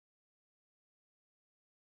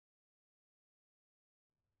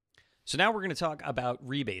So now we're going to talk about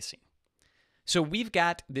rebasing. So we've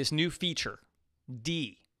got this new feature,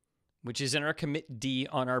 D, which is in our commit D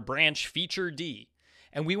on our branch feature D,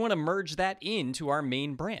 and we want to merge that into our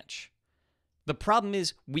main branch. The problem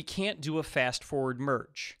is we can't do a fast forward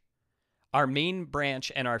merge. Our main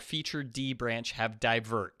branch and our feature D branch have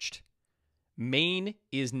diverged. Main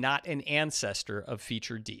is not an ancestor of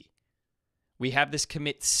feature D. We have this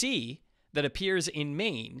commit C that appears in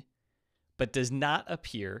main, but does not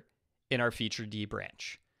appear in our feature D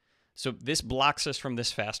branch. So this blocks us from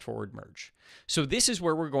this fast forward merge. So this is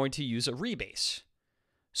where we're going to use a rebase.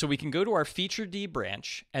 So we can go to our feature D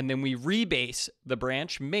branch, and then we rebase the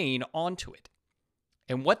branch main onto it.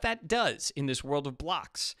 And what that does in this world of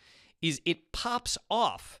blocks is it pops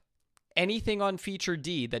off anything on feature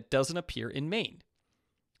D that doesn't appear in main.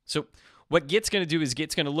 So what Git's going to do is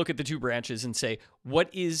Git's going to look at the two branches and say,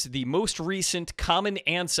 what is the most recent common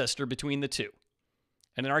ancestor between the two?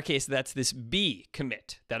 And in our case, that's this B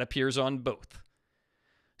commit that appears on both.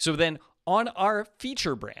 So then on our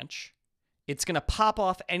feature branch, it's going to pop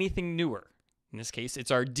off anything newer. In this case,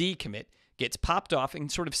 it's our D commit, gets popped off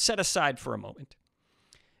and sort of set aside for a moment.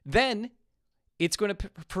 Then it's going to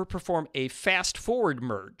perform a fast forward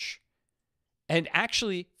merge and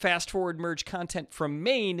actually fast forward merge content from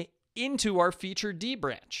main into our feature D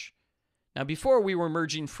branch. Now, before we were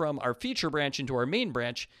merging from our feature branch into our main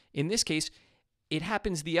branch, in this case, it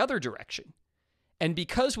happens the other direction. And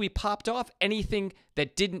because we popped off anything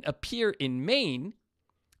that didn't appear in main,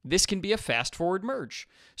 this can be a fast forward merge.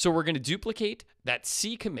 So we're going to duplicate that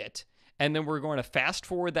C commit, and then we're going to fast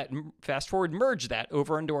forward merge that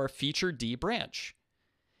over into our feature D branch.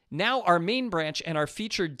 Now our main branch and our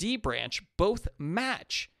feature D branch both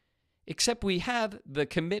match, except we have the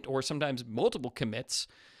commit, or sometimes multiple commits,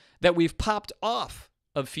 that we've popped off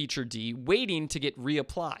of feature D waiting to get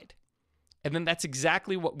reapplied. And then that's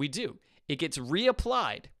exactly what we do. It gets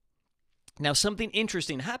reapplied. Now something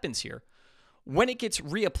interesting happens here. When it gets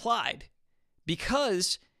reapplied,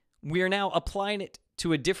 because we are now applying it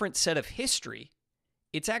to a different set of history,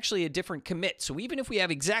 it's actually a different commit. So even if we have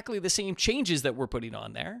exactly the same changes that we're putting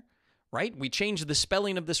on there, right? We change the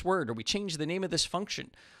spelling of this word, or we change the name of this function,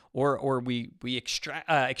 or we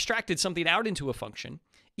extracted something out into a function.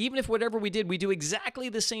 Even if whatever we do exactly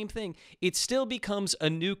the same thing, it still becomes a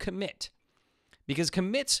new commit. Because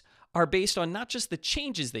commits are based on not just the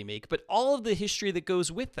changes they make, but all of the history that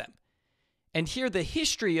goes with them. And here the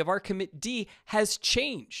history of our commit D has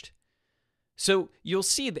changed. So you'll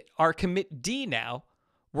see that our commit D now,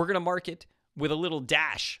 we're going to mark it with a little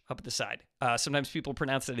dash up at the side. Sometimes people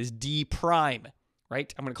pronounce that as D prime,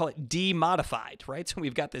 right? I'm going to call it D modified, right? So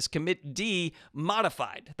we've got this commit D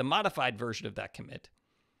modified, the modified version of that commit.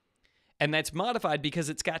 And that's modified because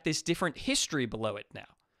it's got this different history below it now.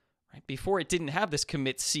 Right? Before it didn't have this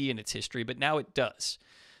commit C in its history, but now it does.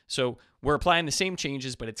 So we're applying the same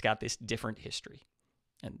changes, but it's got this different history.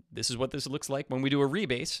 And this is what this looks like when we do a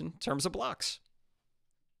rebase in terms of blocks.